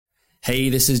Hey,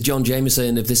 this is John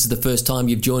Jameson. If this is the first time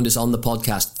you've joined us on the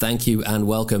podcast, thank you and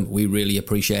welcome. We really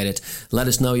appreciate it. Let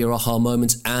us know your aha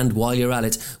moments, and while you're at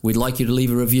it, we'd like you to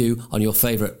leave a review on your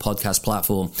favorite podcast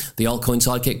platform. The Altcoin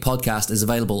Sidekick podcast is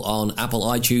available on Apple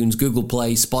iTunes, Google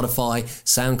Play, Spotify,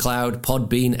 SoundCloud,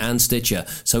 Podbean, and Stitcher.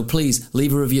 So please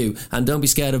leave a review and don't be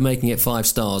scared of making it 5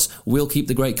 stars. We'll keep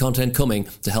the great content coming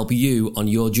to help you on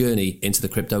your journey into the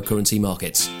cryptocurrency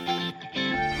markets.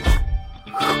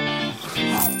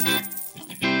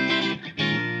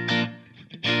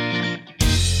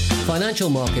 Financial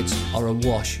markets are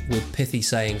awash with pithy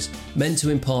sayings meant to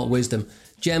impart wisdom.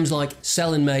 Gems like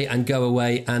sell in May and go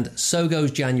away, and so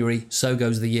goes January, so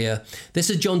goes the year. This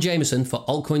is John Jameson for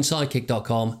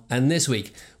altcoinsidekick.com, and this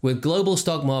week, with global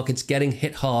stock markets getting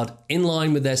hit hard in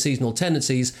line with their seasonal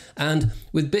tendencies, and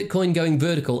with Bitcoin going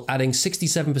vertical adding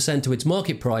 67% to its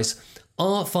market price,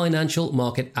 are financial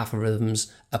market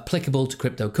aphorisms applicable to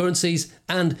cryptocurrencies,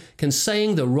 and can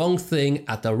saying the wrong thing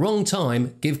at the wrong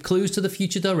time give clues to the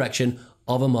future direction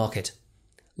of a market?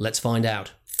 Let's find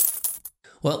out.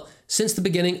 Well, since the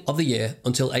beginning of the year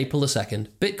until April the 2nd,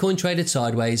 Bitcoin traded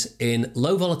sideways in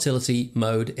low volatility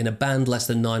mode in a band less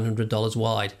than $900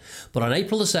 wide. But on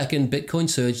April the 2nd, Bitcoin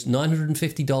surged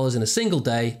 $950 in a single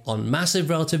day on massive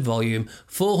relative volume,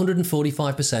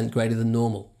 445% greater than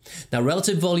normal. Now,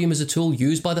 relative volume is a tool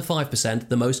used by the 5%,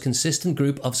 the most consistent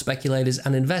group of speculators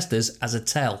and investors, as a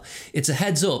tell. It's a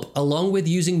heads up, along with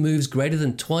using moves greater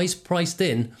than twice priced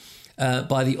in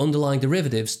by the underlying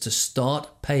derivatives to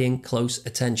start paying close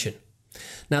attention.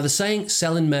 Now, the saying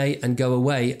sell in May and go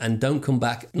away and don't come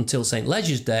back until St.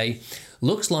 Leger's Day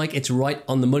looks like it's right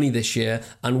on the money this year.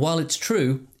 And while it's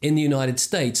true in the United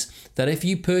States that if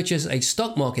you purchase a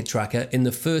stock market tracker in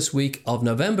the first week of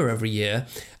November every year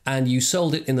and you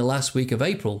sold it in the last week of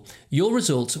April, your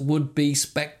results would be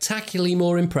spectacularly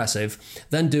more impressive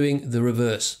than doing the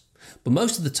reverse. But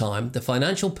most of the time, the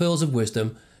financial pearls of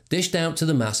wisdom dished out to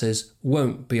the masses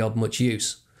won't be of much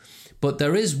use. But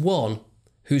there is one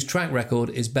whose track record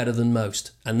is better than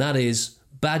most, and that is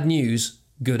bad news,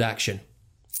 good action.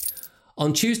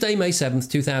 On Tuesday, May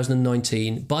 7th,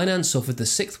 2019, Binance suffered the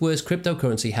 6th worst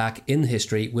cryptocurrency hack in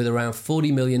history, with around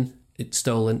 40 million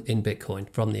stolen in Bitcoin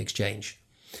from the exchange.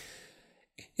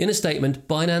 In a statement,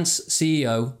 Binance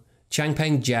CEO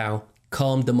Changpeng Zhao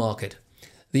calmed the market.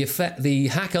 The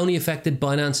hack only affected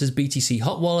Binance's BTC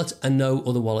hot wallet, and no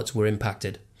other wallets were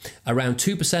impacted. Around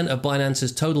 2% of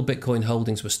Binance's total Bitcoin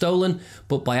holdings were stolen,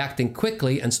 but by acting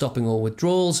quickly and stopping all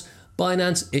withdrawals,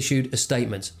 Binance issued a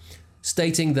statement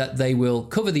stating that they will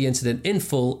cover the incident in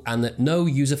full and that no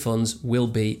user funds will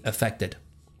be affected.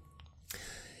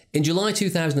 In July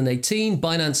 2018,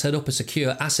 Binance set up a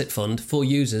secure asset fund for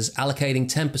users,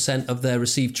 allocating 10% of their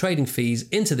received trading fees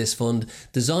into this fund,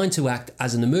 designed to act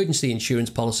as an emergency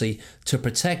insurance policy to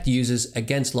protect users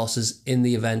against losses in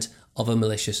the event of a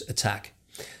malicious attack.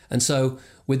 And so,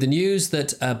 with the news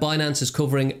that Binance is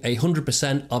covering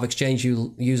 100% of exchange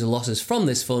user losses from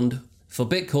this fund, for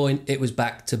Bitcoin, it was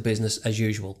back to business as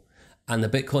usual. And the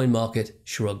Bitcoin market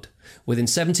shrugged. Within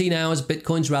 17 hours,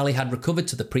 Bitcoin's rally had recovered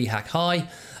to the pre-hack high,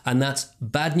 and that's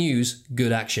bad news,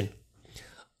 good action.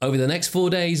 Over the next 4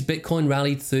 days, Bitcoin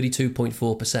rallied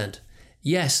 32.4%.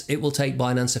 Yes, it will take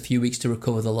Binance a few weeks to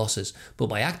recover the losses, but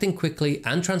by acting quickly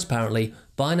and transparently,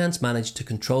 Binance managed to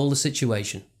control the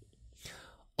situation.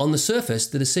 On the surface,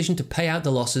 the decision to pay out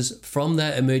the losses from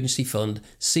their emergency fund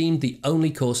seemed the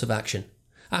only course of action.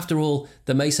 After all,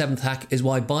 the May 7th hack is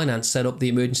why Binance set up the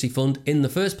emergency fund in the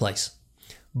first place.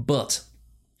 But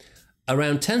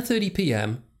around 10:30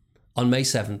 p.m. on May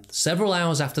 7th, several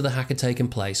hours after the hack had taken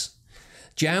place,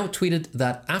 Zhao tweeted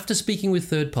that after speaking with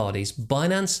third parties,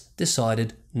 Binance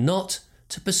decided not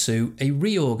to pursue a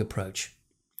reorg approach.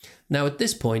 Now, at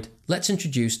this point, let's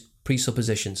introduce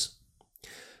presuppositions.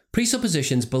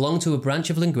 Presuppositions belong to a branch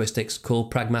of linguistics called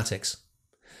pragmatics.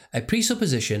 A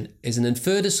presupposition is an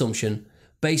inferred assumption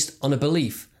based on a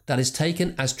belief that is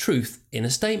taken as truth in a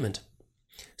statement.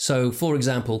 So, for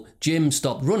example, Jim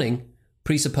stopped running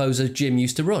presupposes Jim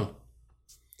used to run.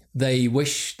 They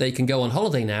wish they can go on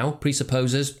holiday now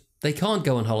presupposes they can't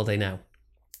go on holiday now.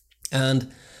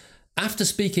 And after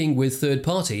speaking with third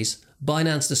parties,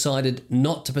 Binance decided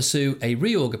not to pursue a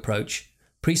reorg approach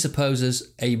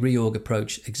presupposes a reorg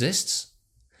approach exists,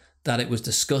 that it was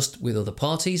discussed with other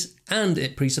parties, and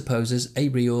it presupposes a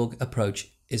reorg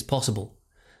approach is possible.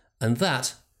 And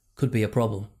that could be a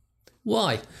problem.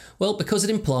 Why? Well, because it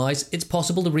implies it's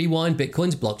possible to rewind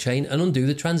Bitcoin's blockchain and undo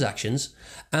the transactions.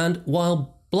 And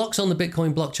while blocks on the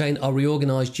Bitcoin blockchain are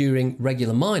reorganized during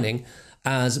regular mining,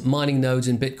 as mining nodes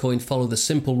in Bitcoin follow the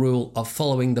simple rule of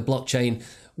following the blockchain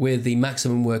with the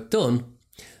maximum work done,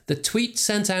 The tweet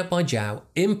sent out by Zhao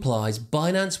implies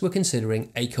Binance were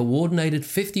considering a coordinated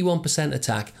 51%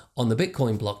 attack on the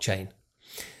Bitcoin blockchain.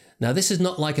 Now, this is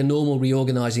not like a normal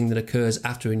reorganizing that occurs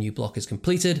after a new block is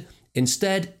completed.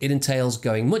 Instead, it entails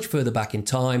going much further back in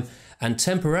time and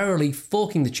temporarily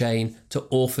forking the chain to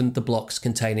orphan the blocks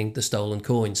containing the stolen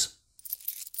coins.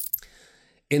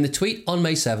 In the tweet on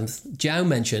May 7th, Zhao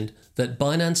mentioned that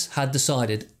Binance had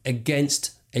decided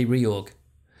against a reorg,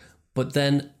 but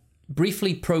then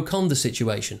briefly pro-conned the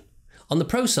situation. On the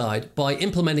pro side, by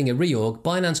implementing a reorg,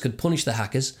 Binance could punish the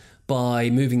hackers by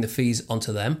moving the fees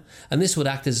onto them, and this would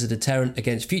act as a deterrent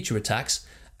against future attacks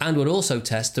and would also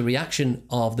test the reaction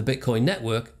of the Bitcoin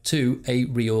network to a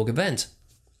reorg event.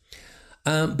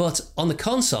 But on the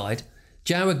con side,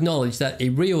 Zhao acknowledged that a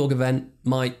reorg event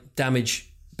might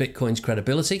damage Bitcoin's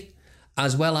credibility,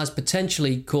 as well as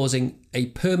potentially causing a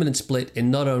permanent split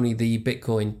in not only the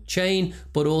Bitcoin chain,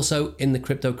 but also in the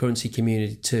cryptocurrency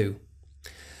community too.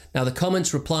 Now, the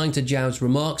comments replying to Zhao's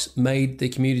remarks made the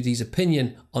community's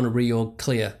opinion on a reorg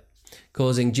clear,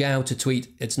 causing Zhao to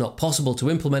tweet, "It's not possible to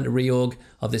implement a reorg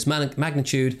of this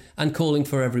magnitude," and calling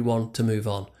for everyone to move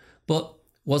on. But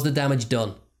was the damage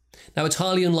done? Now, it's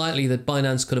highly unlikely that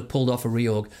Binance could have pulled off a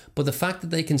reorg, but the fact that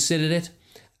they considered it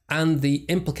and the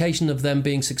implication of them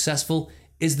being successful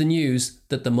is the news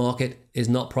that the market is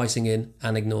not pricing in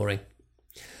and ignoring.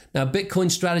 Now,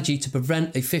 Bitcoin's strategy to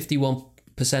prevent a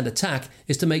 51% attack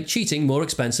is to make cheating more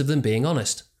expensive than being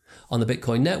honest. On the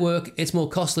Bitcoin network, it's more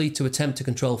costly to attempt to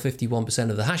control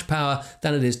 51% of the hash power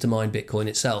than it is to mine Bitcoin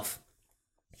itself.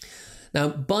 Now,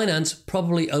 Binance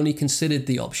probably only considered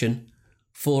the option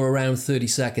for around 30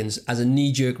 seconds as a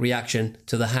knee-jerk reaction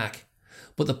to the hack.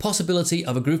 But the possibility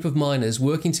of a group of miners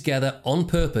working together on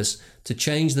purpose to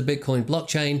change the Bitcoin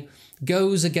blockchain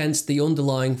goes against the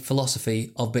underlying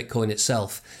philosophy of Bitcoin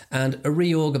itself, and a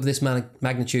reorg of this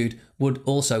magnitude would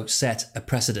also set a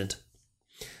precedent.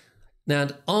 Now,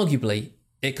 arguably,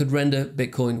 it could render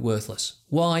Bitcoin worthless.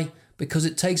 Why? Because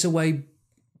it takes away,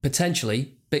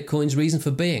 potentially, Bitcoin's reason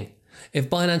for being. If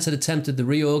Binance had attempted the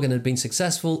reorg and had been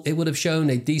successful, it would have shown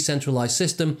a decentralized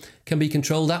system can be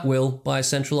controlled at will by a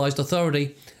centralized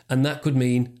authority, and that could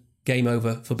mean game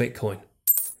over for Bitcoin.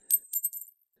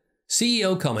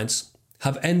 CEO comments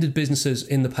have ended businesses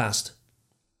in the past.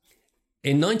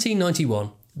 In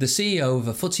 1991, the CEO of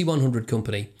a FTSE 100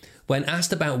 company, when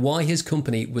asked about why his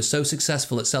company was so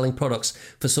successful at selling products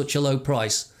for such a low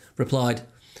price, replied,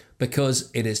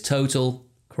 "Because it is total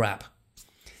crap."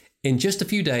 In just a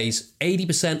few days,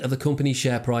 80% of the company's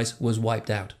share price was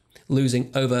wiped out, losing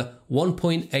over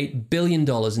 $1.8 billion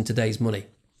in today's money.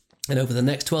 And over the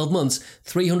next 12 months,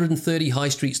 330 high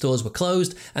street stores were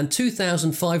closed and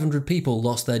 2,500 people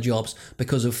lost their jobs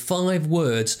because of 5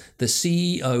 words the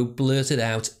CEO blurted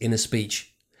out in a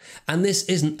speech. And this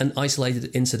isn't an isolated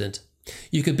incident.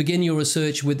 You could begin your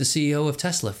research with the CEO of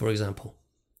Tesla, for example.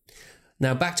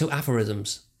 Now back to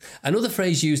aphorisms. Another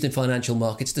phrase used in financial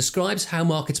markets describes how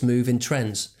markets move in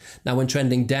trends. Now, when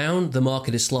trending down, the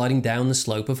market is sliding down the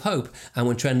slope of hope. And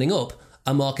when trending up,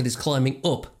 a market is climbing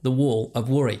up the wall of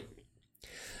worry.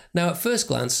 Now, at first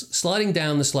glance, sliding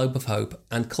down the slope of hope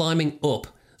and climbing up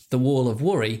the wall of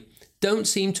worry don't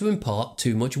seem to impart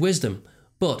too much wisdom.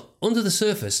 But under the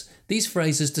surface, these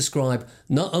phrases describe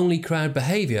not only crowd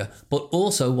behaviour, but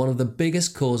also one of the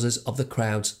biggest causes of the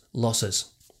crowd's losses.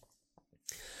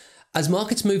 As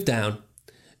markets move down,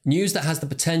 news that has the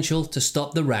potential to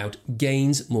stop the rout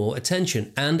gains more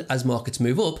attention, and as markets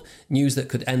move up, news that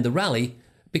could end the rally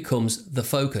becomes the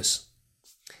focus.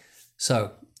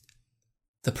 So,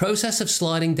 the process of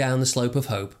sliding down the slope of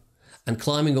hope and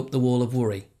climbing up the wall of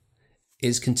worry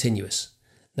is continuous.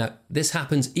 Now, this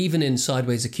happens even in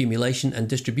sideways accumulation and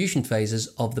distribution phases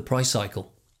of the price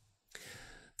cycle.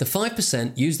 The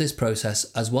 5% use this process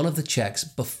as one of the checks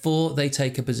before they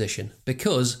take a position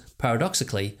because,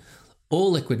 paradoxically,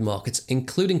 all liquid markets,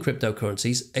 including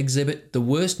cryptocurrencies, exhibit the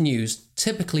worst news,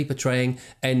 typically portraying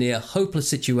a near hopeless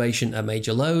situation at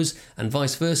major lows, and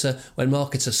vice versa when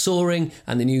markets are soaring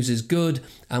and the news is good,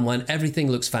 and when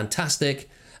everything looks fantastic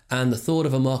and the thought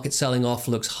of a market selling off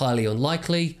looks highly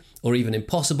unlikely or even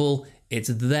impossible, it's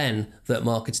then that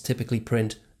markets typically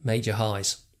print major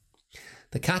highs.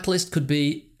 The catalyst could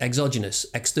be exogenous,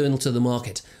 external to the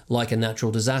market, like a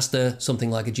natural disaster, something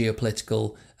like a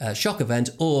geopolitical shock event,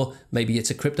 or maybe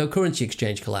it's a cryptocurrency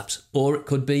exchange collapse, or it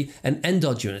could be an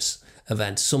endogenous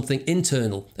event, something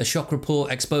internal, a shock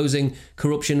report exposing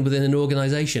corruption within an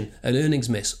organization, an earnings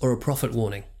miss, or a profit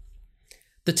warning.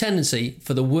 The the tendency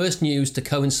for the worst news to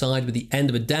coincide with the end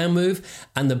of a down move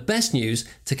and the best news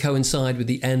to coincide with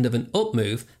the end of an up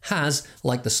move has,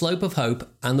 like the slope of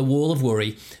hope and the wall of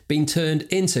worry, been turned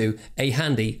into a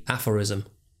handy aphorism.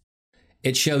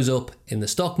 It shows up in the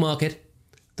stock market,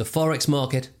 the forex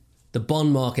market, the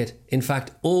bond market. In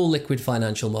fact, all liquid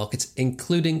financial markets,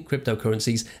 including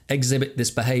cryptocurrencies, exhibit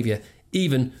this behaviour,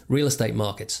 even real estate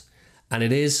markets. And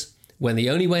it is, when the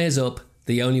only way is up,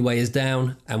 the only way is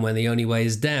down, and when the only way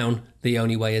is down, the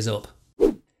only way is up.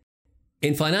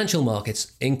 In financial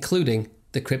markets, including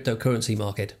the cryptocurrency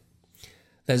market,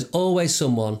 there's always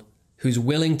someone who's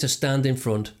willing to stand in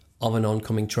front of an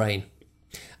oncoming train.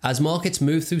 As markets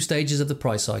move through stages of the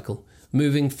price cycle,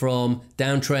 moving from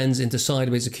downtrends into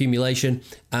sideways accumulation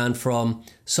and from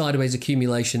sideways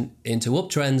accumulation into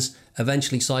uptrends,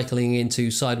 eventually cycling into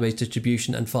sideways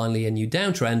distribution and finally a new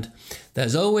downtrend,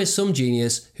 there's always some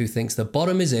genius who thinks the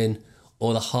bottom is in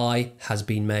or the high has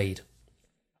been made.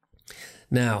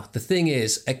 Now, the thing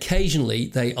is, occasionally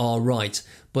they are right,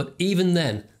 but even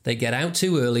then they get out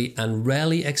too early and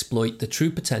rarely exploit the true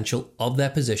potential of their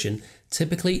position,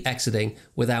 typically exiting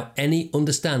without any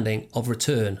understanding of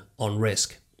return on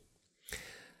risk.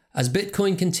 As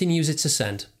Bitcoin continues its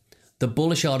ascent, the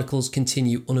bullish articles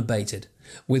continue unabated,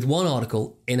 with one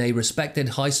article in a respected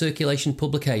high circulation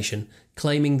publication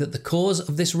claiming that the cause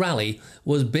of this rally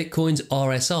was Bitcoin's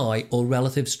RSI, or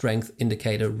relative strength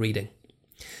indicator, reading.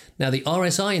 Now, the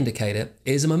RSI indicator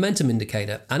is a momentum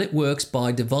indicator, and it works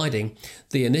by dividing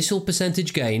the initial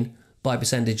percentage gain by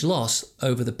percentage loss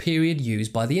over the period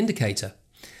used by the indicator.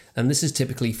 And this is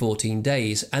typically 14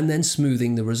 days, and then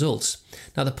smoothing the results.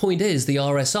 Now, the point is, the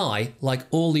RSI, like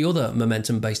all the other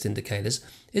momentum-based indicators,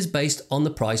 is based on the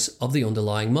price of the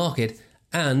underlying market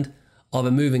and of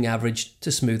a moving average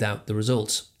to smooth out the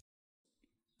results.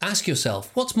 Ask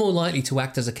yourself, what's more likely to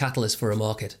act as a catalyst for a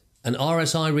market? An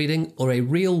RSI reading or a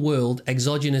real-world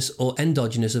exogenous or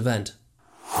endogenous event?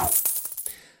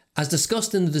 As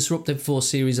discussed in the Disruptive Force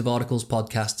series of articles,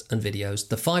 podcasts and videos,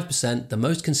 the 5%, the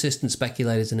most consistent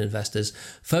speculators and investors,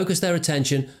 focus their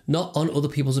attention not on other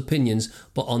people's opinions,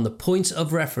 but on the points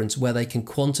of reference where they can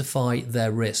quantify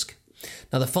their risk.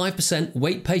 Now, the 5%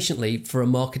 wait patiently for a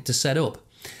market to set up.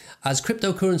 As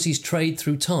cryptocurrencies trade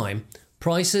through time,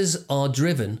 prices are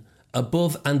driven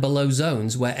above and below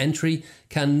zones where entry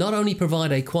can not only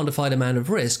provide a quantified amount of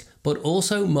risk, but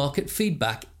also market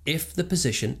feedback if the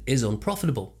position is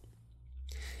unprofitable.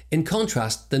 In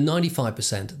contrast, the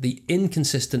 95%, the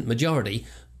inconsistent majority,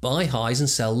 buy highs and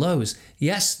sell lows.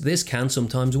 Yes, this can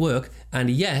sometimes work, and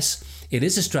yes, it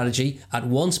is a strategy at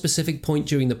one specific point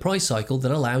during the price cycle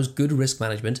that allows good risk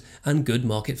management and good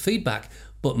market feedback.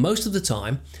 But most of the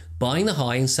time, buying the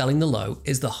high and selling the low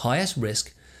is the highest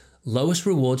risk, lowest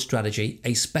reward strategy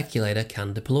a speculator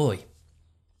can deploy.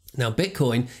 Now,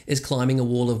 Bitcoin is climbing a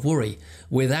wall of worry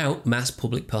without mass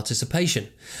public participation.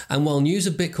 And while news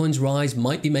of Bitcoin's rise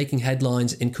might be making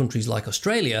headlines in countries like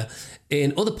Australia,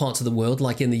 in other parts of the world,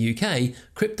 like in the UK,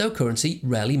 cryptocurrency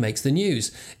rarely makes the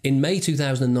news. In May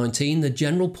 2019, the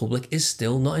general public is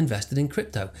still not invested in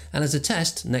crypto. And as a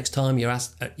test, next time you're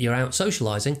out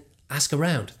socializing, ask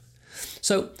around.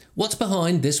 So what's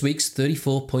behind this week's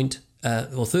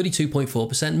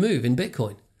 32.4% move in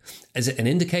Bitcoin? Is it an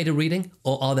indicator reading,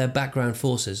 or are there background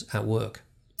forces at work?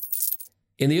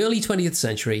 In the early 20th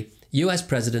century, US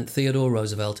President Theodore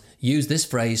Roosevelt used this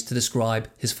phrase to describe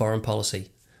his foreign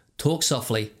policy: talk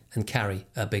softly and carry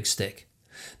a big stick.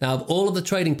 Now, of all of the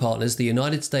trading partners, the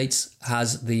United States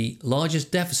has the largest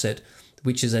deficit,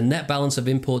 which is a net balance of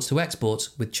imports to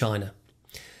exports with China.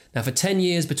 Now, for 10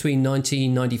 years between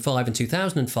 1995 and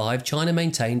 2005, China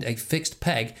maintained a fixed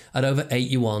peg at over 8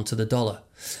 yuan to the dollar.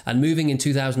 And moving in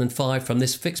 2005 from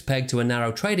this fixed peg to a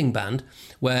narrow trading band,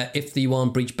 where if the yuan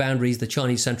breached boundaries, the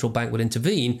Chinese central bank would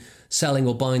intervene, selling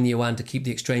or buying the yuan to keep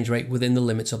the exchange rate within the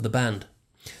limits of the band.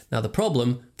 Now, the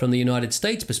problem, from the United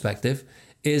States perspective,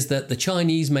 is that the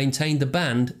Chinese maintained the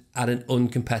band at an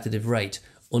uncompetitive rate,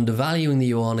 undervaluing the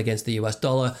yuan against the US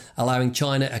dollar, allowing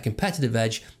China a competitive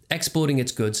edge, exporting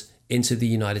its goods into the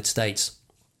United States.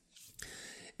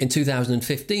 In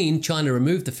 2015, China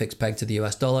removed the fixed peg to the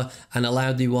US dollar and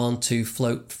allowed the yuan to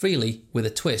float freely with a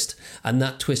twist, and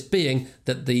that twist being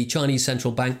that the Chinese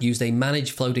central bank used a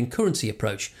managed floating currency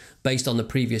approach based on the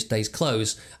previous day's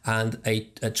close, and a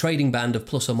trading band of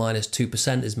plus or minus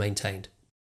 2% is maintained.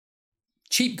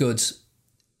 Cheap goods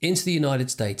into the United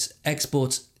States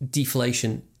exports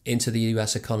deflation into the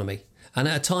US economy. And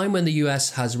at a time when the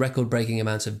US has record-breaking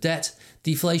amounts of debt,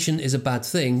 deflation is a bad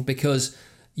thing because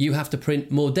you have to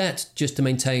print more debt just to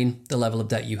maintain the level of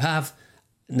debt you have,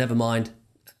 never mind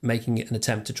making it an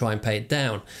attempt to try and pay it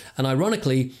down. And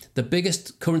ironically, the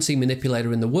biggest currency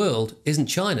manipulator in the world isn't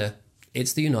China,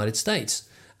 it's the United States.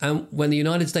 And when the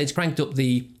United States cranked up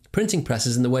the printing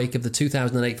presses in the wake of the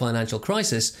 2008 financial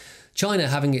crisis, China,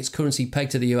 having its currency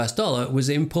pegged to the US dollar, was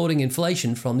importing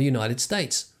inflation from the United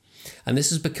States. And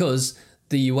this is because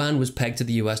the yuan was pegged to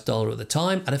the US dollar at the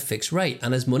time at a fixed rate.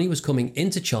 And as money was coming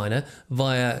into China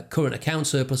via current account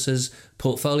surpluses,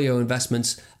 portfolio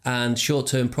investments, and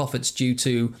short-term profits due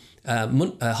to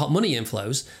hot money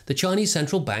inflows, the Chinese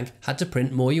central bank had to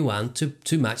print more yuan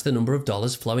to match the number of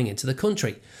dollars flowing into the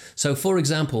country. So, for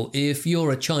example, if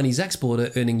you're a Chinese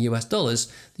exporter earning US dollars,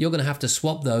 you're going to have to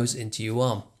swap those into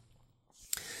yuan.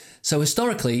 So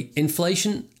historically,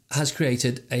 inflation has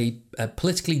created a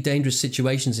politically dangerous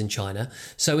situations in China.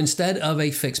 So instead of a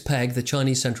fixed peg, the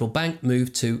Chinese central bank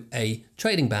moved to a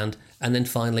trading band and then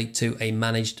finally to a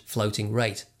managed floating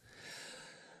rate.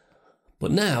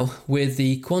 But now, with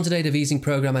the quantitative easing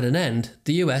program at an end,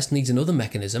 the US needs another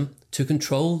mechanism to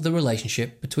control the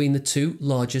relationship between the two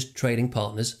largest trading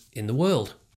partners in the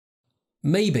world.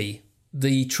 Maybe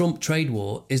the Trump trade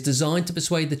war is designed to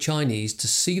persuade the Chinese to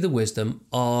see the wisdom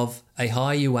of a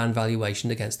high yuan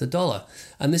valuation against the dollar.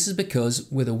 And this is because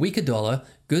with a weaker dollar,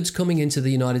 goods coming into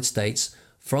the United States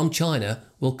from China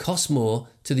will cost more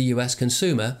to the US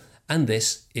consumer, and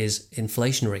this is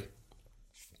inflationary.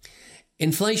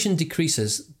 Inflation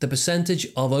decreases the percentage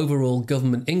of overall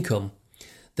government income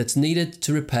that's needed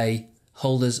to repay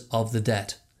holders of the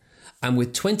debt. And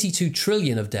with 22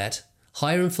 trillion of debt,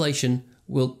 higher inflation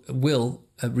will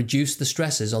reduce the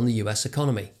stresses on the US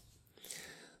economy.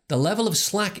 The level of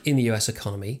slack in the US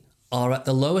economy are at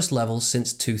the lowest levels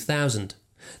since 2000.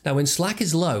 Now, when slack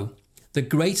is low, the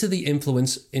greater the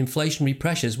influence inflationary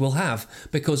pressures will have,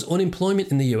 because unemployment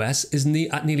in the US is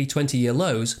at nearly 20-year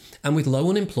lows, and with low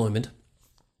unemployment,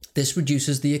 this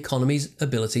reduces the economy's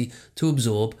ability to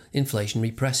absorb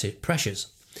inflationary pressures.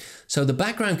 So the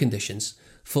background conditions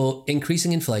for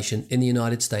increasing inflation in the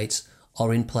United States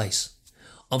are in place.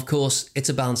 Of course, it's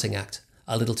a balancing act.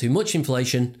 A little too much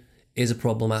inflation is a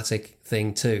problematic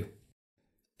thing too.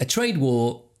 A trade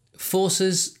war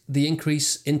forces the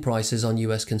increase in prices on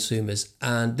US consumers,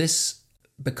 and this,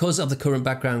 because of the current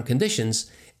background conditions,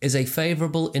 is a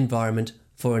favourable environment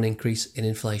for an increase in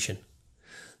inflation.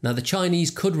 Now, the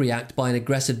Chinese could react by an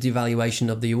aggressive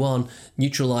devaluation of the yuan,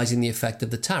 neutralising the effect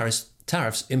of the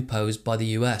tariffs imposed by the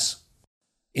US.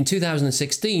 In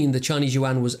 2016, the Chinese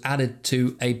yuan was added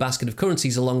to a basket of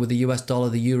currencies along with the US dollar,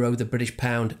 the euro, the British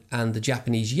pound, and the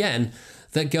Japanese yen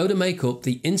that go to make up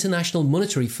the International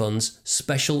Monetary Fund's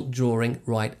Special Drawing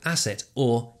Right Asset,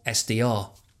 or SDR.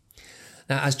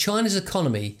 Now, as China's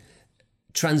economy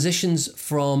transitions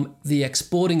from the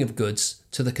exporting of goods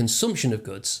to the consumption of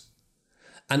goods,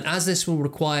 and as this will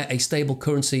require a stable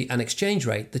currency and exchange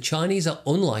rate, the Chinese are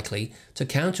unlikely to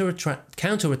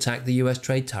counterattack the US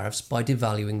trade tariffs by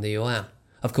devaluing the yuan.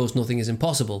 Of course, nothing is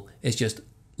impossible. It's just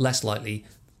less likely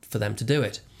for them to do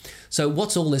it. So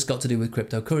what's all this got to do with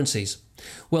cryptocurrencies?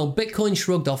 Well, Bitcoin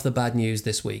shrugged off the bad news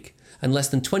this week. And less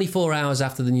than 24 hours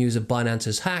after the news of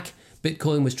Binance's hack,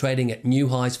 Bitcoin was trading at new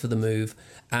highs for the move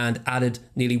and added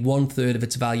nearly 1/3 of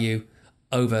its value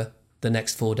over the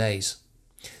next 4 days.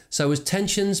 So as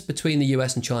tensions between the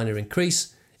US and China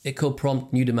increase, it could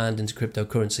prompt new demand into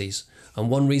cryptocurrencies. And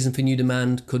one reason for new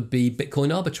demand could be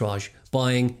Bitcoin arbitrage,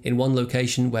 buying in one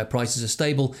location where prices are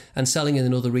stable and selling in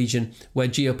another region where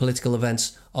geopolitical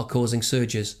events are causing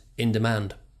surges in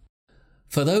demand.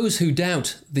 For those who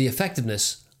doubt the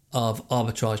effectiveness of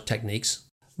arbitrage techniques,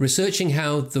 researching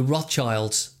how the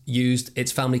Rothschilds used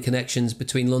its family connections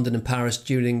between London and Paris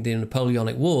during the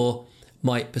Napoleonic War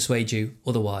might persuade you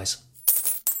otherwise.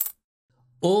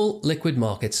 All liquid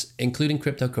markets, including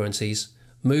cryptocurrencies,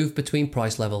 move between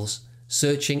price levels,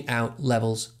 searching out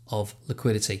levels of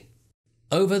liquidity.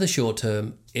 Over the short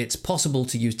term, it's possible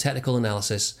to use technical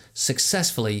analysis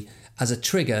successfully as a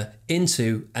trigger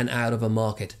into and out of a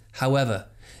market. However,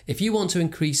 if you want to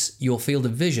increase your field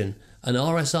of vision, an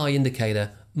RSI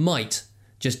indicator might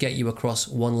just get you across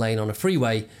one lane on a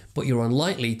freeway, but you're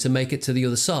unlikely to make it to the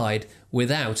other side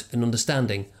without an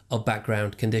understanding of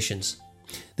background conditions.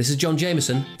 This is John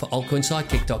Jameson for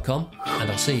altcoinsidekick.com,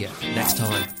 and I'll see you next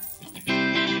time.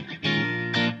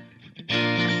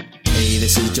 Hey,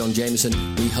 this is John Jameson.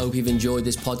 We hope you've enjoyed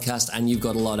this podcast and you've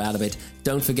got a lot out of it.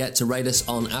 Don't forget to rate us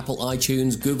on Apple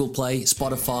iTunes, Google Play,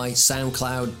 Spotify,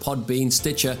 SoundCloud, Podbean,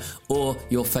 Stitcher, or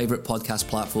your favourite podcast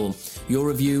platform. Your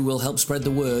review will help spread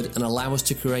the word and allow us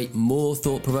to create more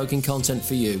thought-provoking content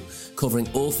for you, covering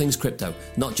all things crypto,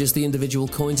 not just the individual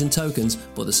coins and tokens,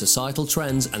 but the societal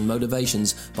trends and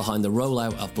motivations behind the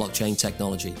rollout of blockchain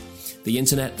technology. The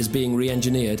internet is being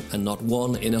re-engineered and not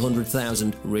 1 in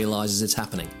 100,000 realises it's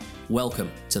happening.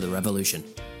 Welcome to the revolution.